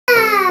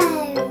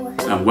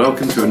and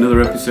welcome to another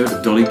episode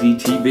of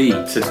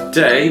DollyDTV.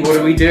 Today, what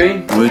are we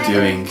doing? We're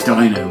doing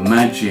Dino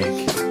Magic.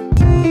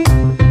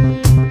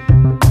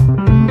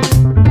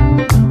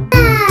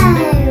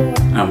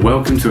 And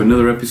welcome to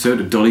another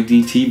episode of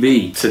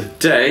DollyDTV.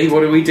 Today,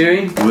 what are we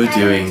doing? We're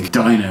doing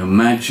Dino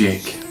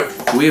Magic.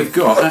 We only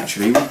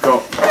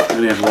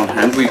have one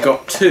hand, we've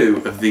got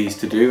two of these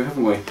to do,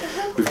 haven't we?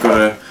 We've got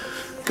a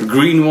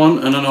green one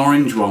and an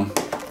orange one.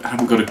 I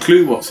haven't got a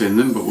clue what's in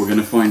them, but we're going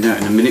to find out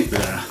in a minute.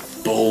 There are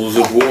bowls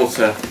of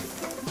water.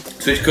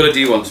 So which colour do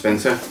you want,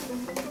 Spencer?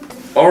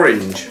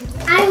 Orange.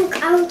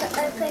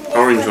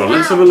 Orange one.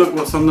 Let's have a look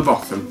what's on the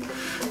bottom.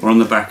 Or on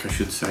the back, I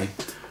should say.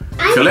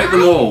 Collect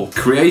them all.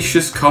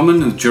 Creaceous,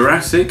 common, and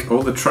Jurassic,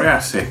 or the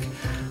Triassic.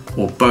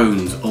 Or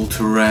bones,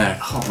 ultra rare.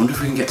 Oh, I wonder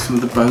if we can get some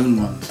of the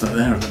bone ones that are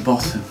there at the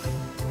bottom.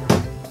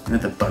 They're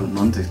the bone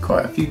ones. There's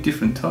quite a few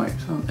different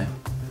types, aren't there?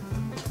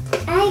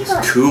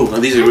 It's cool. Now,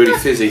 these are really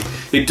fizzy.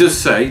 It does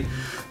say,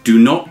 do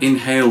not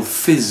inhale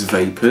fizz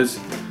vapours,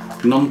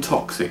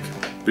 non-toxic.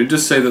 But it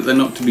does say that they're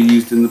not to be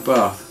used in the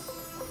bath.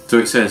 So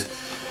it says,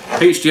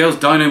 HDL's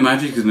Dino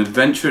Magic is an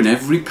adventure in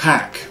every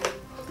pack.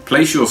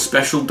 Place your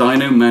special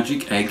Dino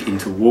Magic egg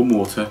into warm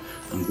water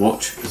and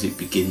watch as it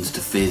begins to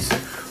fizz.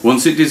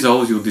 Once it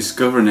dissolves, you'll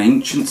discover an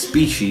ancient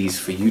species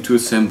for you to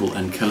assemble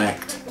and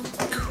collect.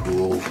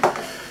 Cool.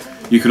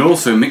 You can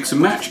also mix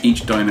and match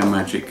each Dino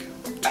Magic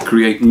to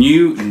create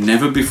new,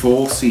 never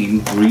before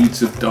seen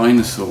breeds of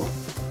dinosaur.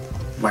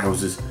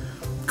 Wowzers.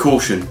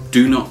 Caution,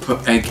 do not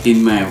put egg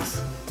in mouth.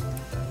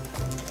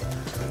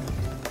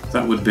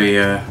 That would be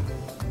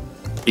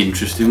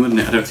interesting, wouldn't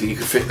it? I don't think you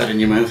could fit that in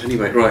your mouth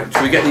anyway. Right,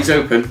 shall we get these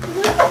open?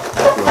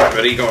 Right,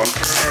 ready, go on.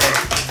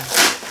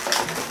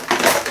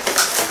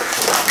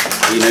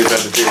 He knows how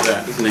to do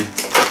that, doesn't he?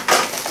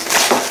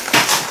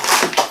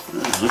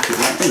 Oh, look at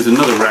that. There's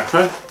another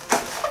wrapper.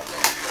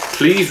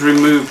 Please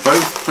remove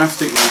both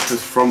plastic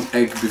wrappers from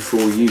egg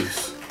before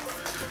use.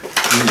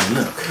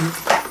 Look.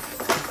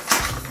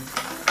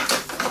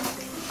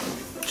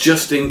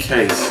 Just in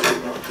case.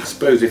 I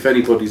suppose if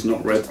anybody's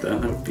not read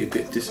that would be a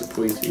bit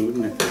disappointing,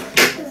 wouldn't it?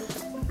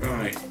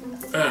 Right.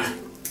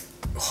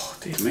 Oh,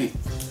 dear me.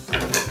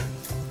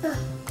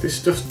 This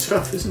stuff's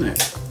tough, isn't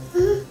it?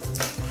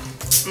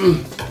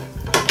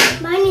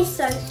 Mine is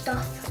so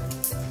tough.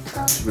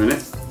 Just a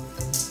minute.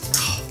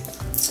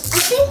 I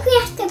think we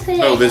have to put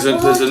it. Oh, there's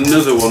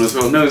another one as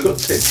well. No, we've got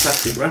to take the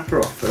plastic wrapper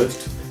off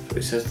first. That's what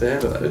it says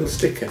there, look, that little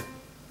sticker.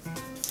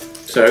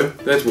 So,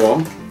 there's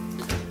one.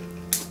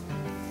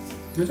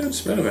 They don't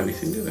smell of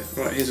anything, do they?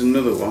 Right, here's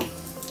another one.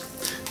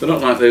 They're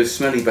not like those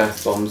smelly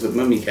bath bombs that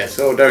Mummy gets.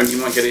 Oh, don't,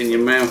 you might get it in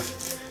your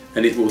mouth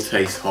and it will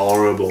taste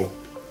horrible.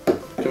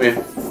 Come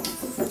here.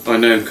 I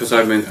know, because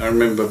I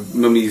remember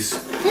Mummy's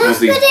has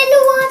these. Put it in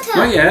the water.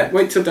 Not yet,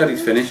 wait till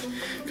Daddy's finished.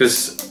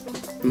 Because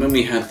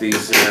Mummy had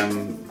these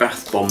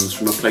bath bombs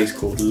from a place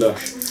called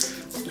Lush.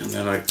 And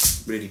they're like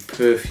really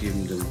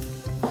perfumed and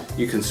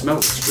you can smell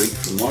the street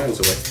from miles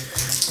away.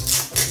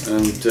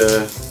 And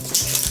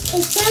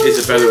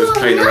Isabella was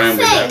playing around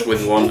with that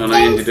with one, and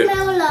I ended up.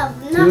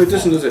 No, it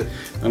doesn't, does it?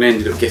 And I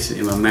ended up getting it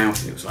in my mouth,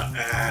 and it was like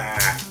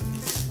ah.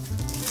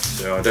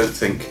 So I don't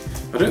think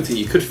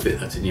you could fit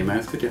that in your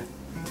mouth, could you?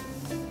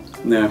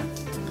 No.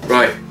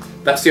 Right,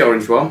 that's the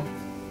orange one.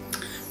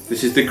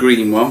 This is the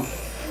green one.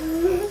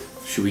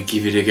 Should we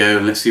give it a go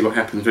and let's see what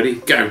happens? Ready?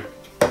 Go.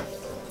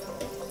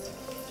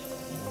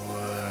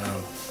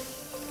 Wow.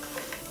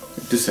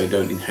 It does say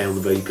don't inhale the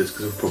vapours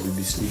because I'll probably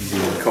be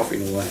sneezing and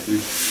coughing all that.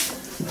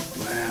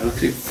 Wow, look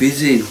at it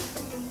fizzing.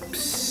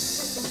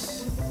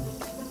 Psst.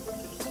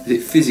 Is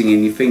it fizzing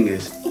in your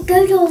fingers? It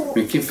goes all...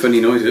 Making funny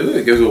noises. Oh,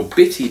 it goes all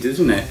bitty,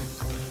 doesn't it?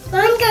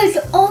 Mine goes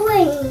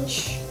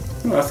orange.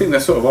 Well, I think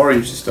they're sort of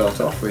orange to start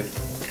off with.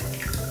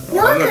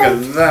 Oh, look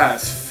at that.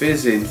 It's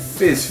fizzing.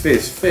 Fizz,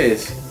 fizz,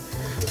 fizz.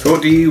 So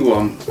what do you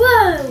want?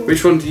 Whoa.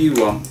 Which one do you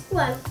want?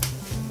 Whoa.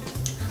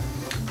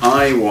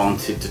 I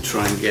wanted to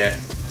try and get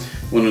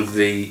one of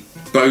the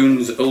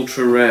bones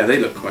ultra rare. They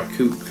look quite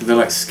cool because they're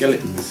like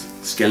skeletons.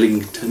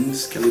 Skeletons.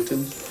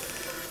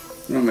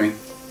 You know what I mean?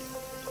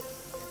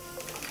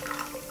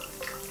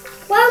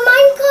 Well,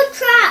 mine got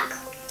track.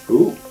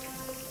 Ooh.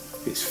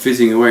 It's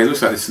fizzing away. It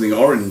looks like there's something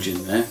orange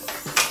in there.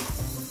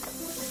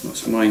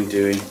 What's mine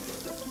doing?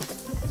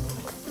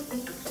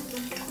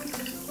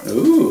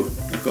 Ooh,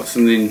 I've got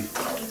something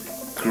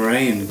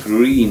grey and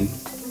green.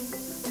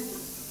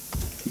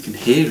 You can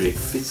hear it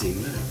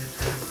fizzing. Look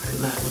at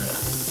that. Look.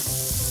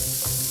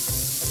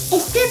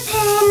 It's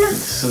dripping.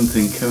 There's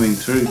something coming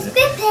through there.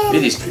 Dripping.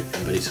 It is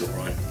dripping, but it's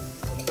alright.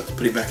 Let's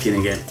put it back in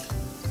again.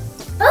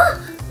 Oh,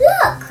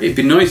 look. It'd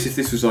be nice if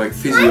this was like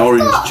fizzy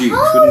orange juice,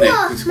 wouldn't it?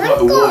 It's quite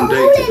a warm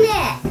day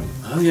today.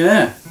 Oh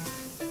yeah.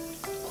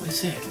 What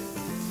is it?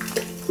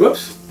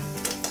 Whoops.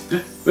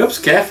 Whoops,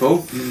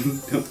 careful.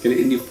 Don't get it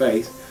in your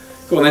face.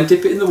 Go on then,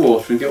 dip it in the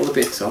water and get all the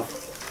bits off.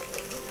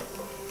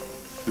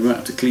 You might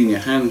have to clean your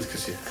hands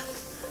because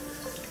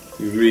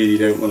you really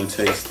don't want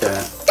to taste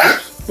that.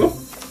 Whoops.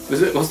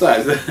 What's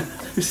that?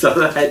 Is that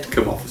the head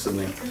come off or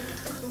something?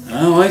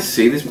 Oh, I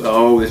see. There's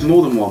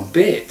more than one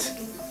bit.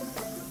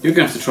 You're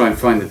going to have to try and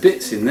find the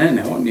bits in there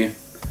now, aren't you?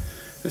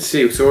 Let's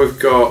see, so we've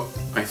got,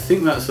 I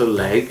think that's a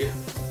leg.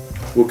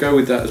 We'll go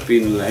with that as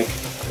being a leg.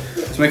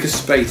 Let's make a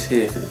space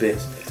here for the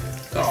bits.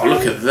 Oh,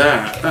 look at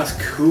that. That's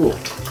cool.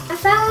 I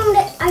found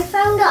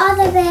the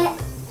other bit.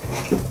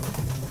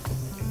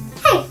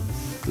 Hey!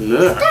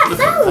 Look at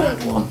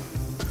that one.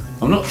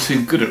 I'm not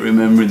too good at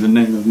remembering the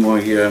name of my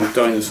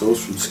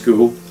dinosaurs from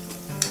school.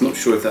 I'm not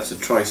sure if that's a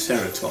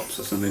Triceratops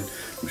or something.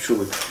 I'm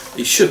sure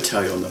it should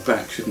tell you on the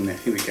back, shouldn't it?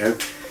 Here we go.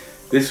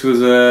 This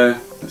was a,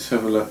 let's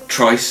have a look,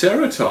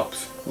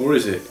 Triceratops, or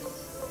is it?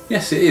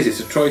 Yes, it is. It's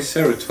a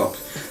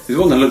Triceratops. There's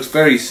one that looks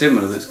very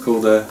similar. That's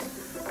called a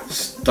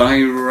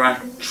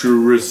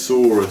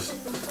Styracosaurus.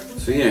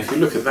 So yeah, if you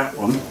look at that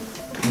one,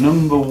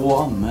 number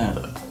 1 there.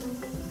 Look.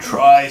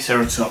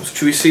 Triceratops.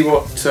 Should we see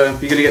what you're going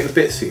to get the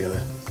bits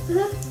together?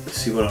 Let's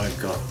see what I've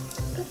got.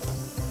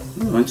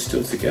 Oh, mine's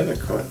still together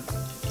quite.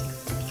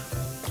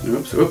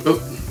 Oops, oh, oh.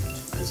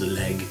 There's a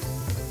leg.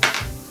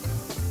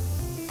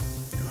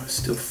 Oh, it's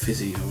still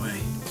fizzing away.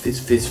 Fizz,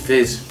 fizz,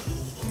 fizz.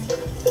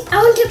 I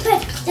want to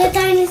put the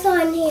dinosaur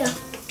in here.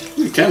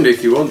 You can do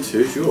if you want to.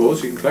 It's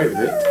yours. You can play with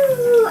it.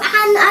 Ooh, and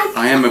I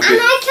can put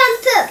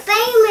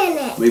Bame in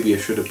it. Maybe I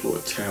should have brought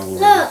a towel.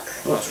 Look. Oh,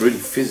 that's really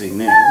fizzing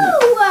now,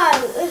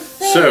 isn't it?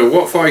 So,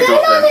 what have I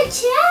got on then? the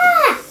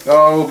chair.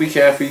 Oh, be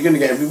careful. You're going to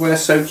get everywhere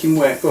soaking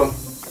wet. Go on.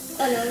 Oh,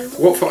 no.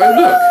 What for? Oh,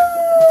 look.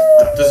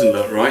 That doesn't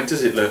look right,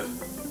 does it, look?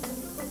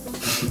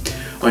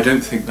 I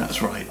don't think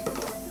that's right. I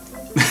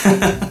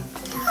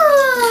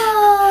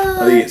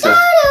think it's a...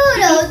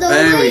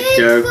 There we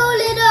go.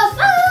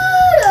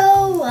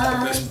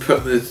 Let's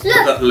put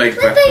that leg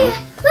back on.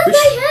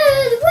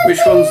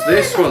 Which one's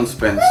this one,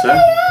 Spencer?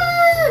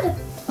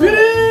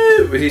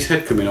 With his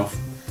head coming off.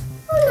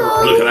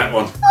 Oh, look at that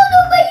one.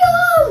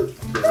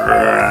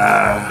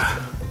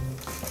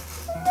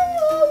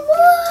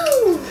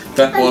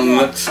 That one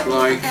looks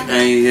like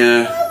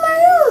a...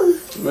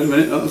 wait a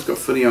minute, oh, that's got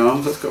funny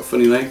arms, that's got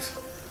funny legs.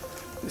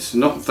 It's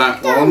not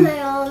that one.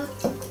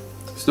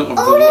 It's not a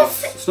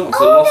velociraptor. Is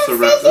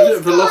it a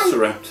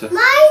velociraptor?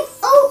 Mine,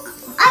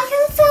 I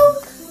can feel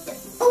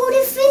all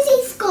the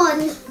fizzy's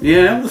gone.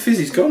 Yeah, all the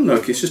fizzy's gone,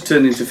 look. It's just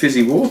turned into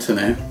fizzy water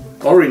now.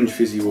 Orange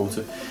fizzy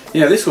water.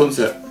 Yeah, this one's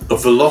a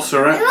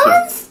velociraptor. I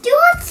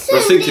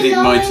was thinking it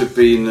might have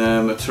been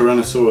a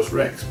Tyrannosaurus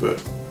Rex,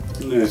 but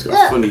no, it's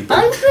got a funny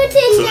back. I'm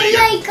putting the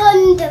leg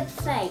on the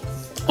face.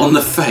 On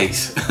the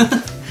face?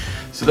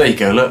 So there you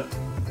go, look.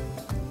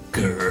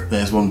 Grr,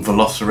 there's one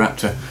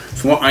velociraptor.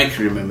 From what I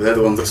can remember, they're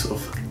the ones that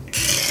sort of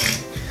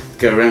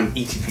go around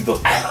eating people.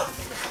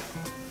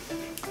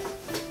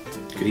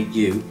 Could eat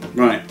you.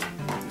 Right,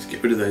 let's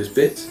get rid of those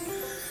bits.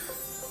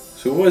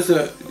 So why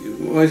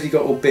has he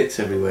got all bits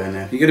everywhere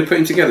now? You're going to put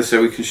him together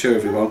so we can show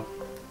everyone.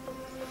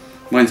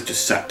 Mine's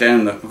just sat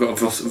down, look. I've got a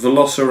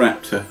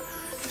velociraptor.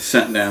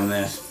 Sat down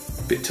there, a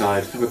bit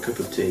tired. Have a cup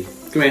of tea.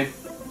 Come here.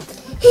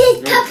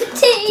 Cup of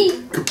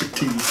tea. Cup of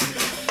tea.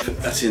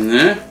 Put that in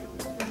there.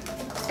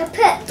 I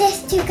put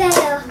this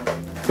together.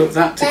 Put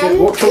that together.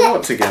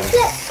 What together?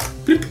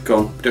 Blip,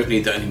 gone. Don't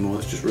need that anymore.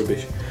 That's just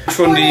rubbish. Which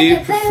one do you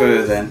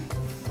prefer then?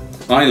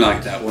 I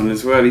like that one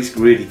as well. He's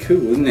really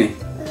cool, isn't he?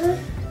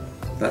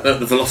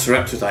 The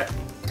velociraptor's like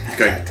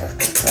going.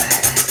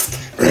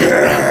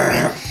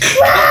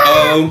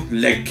 Uh-oh,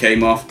 leg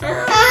came off.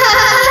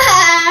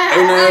 Oh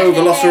no,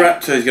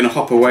 velociraptor is going to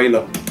hop away,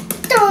 look.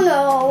 Oh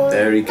no.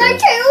 There he goes. My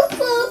tail's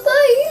full,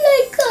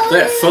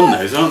 they're fun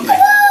those, aren't they?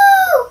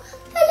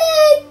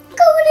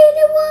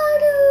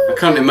 I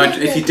can't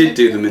imagine, if you did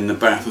do them in the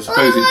bath, I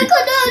suppose you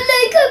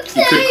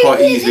could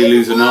quite easily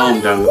lose an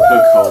arm down the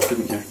plug hole,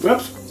 couldn't you?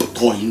 Whoops.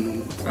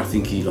 Boing. I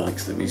think he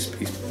likes them, he's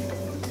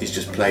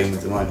just playing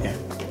with them, aren't you?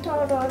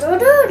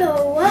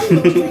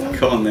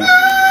 Come on then.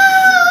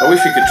 I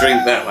wish we could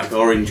drink that like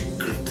orange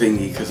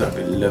thingy, because that'd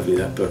be lovely,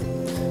 that, but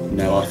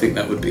no, I think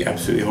that would be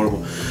absolutely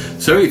horrible.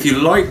 So if you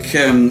like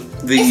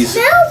these... It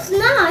smells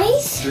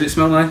nice. Does it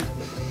smell nice? It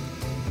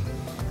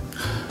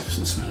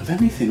doesn't smell of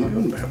anything, what are you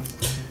on about?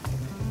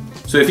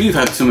 So if you've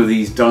had some of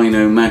these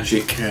Dino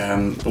Magic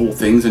all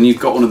things and you've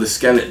got one of the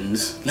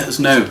skeletons, let us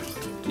know.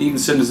 Even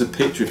send us a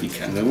picture if you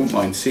can. I wouldn't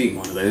mind seeing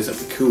one of those,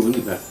 that'd be cool,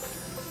 wouldn't it?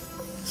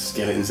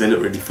 Skeletons, they look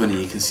really funny,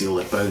 you can see all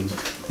their bones. I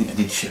think I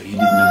did show you,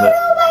 didn't I?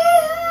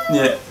 But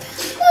yeah.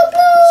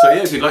 So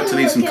yeah, if you'd like to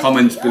leave some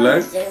comments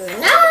below.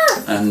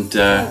 And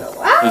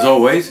as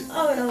always,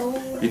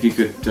 if you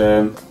could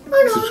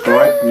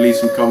subscribe and leave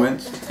some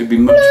comments, it'd be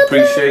much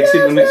appreciated,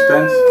 wouldn't it,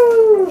 Spence?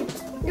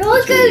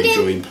 Yours goes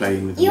enjoying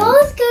playing with them.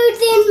 Yours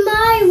goes in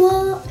my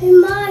wall, in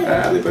my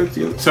wall. They both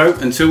do. So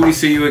until we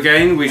see you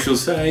again, we shall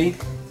say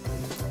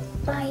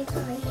bye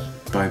bye.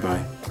 Bye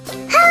bye.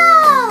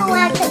 Hello,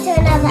 welcome to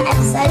another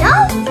episode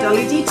of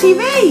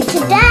DollyDTV.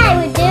 Today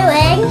we're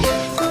doing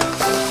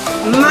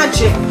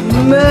Magic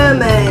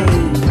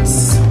Mermaid.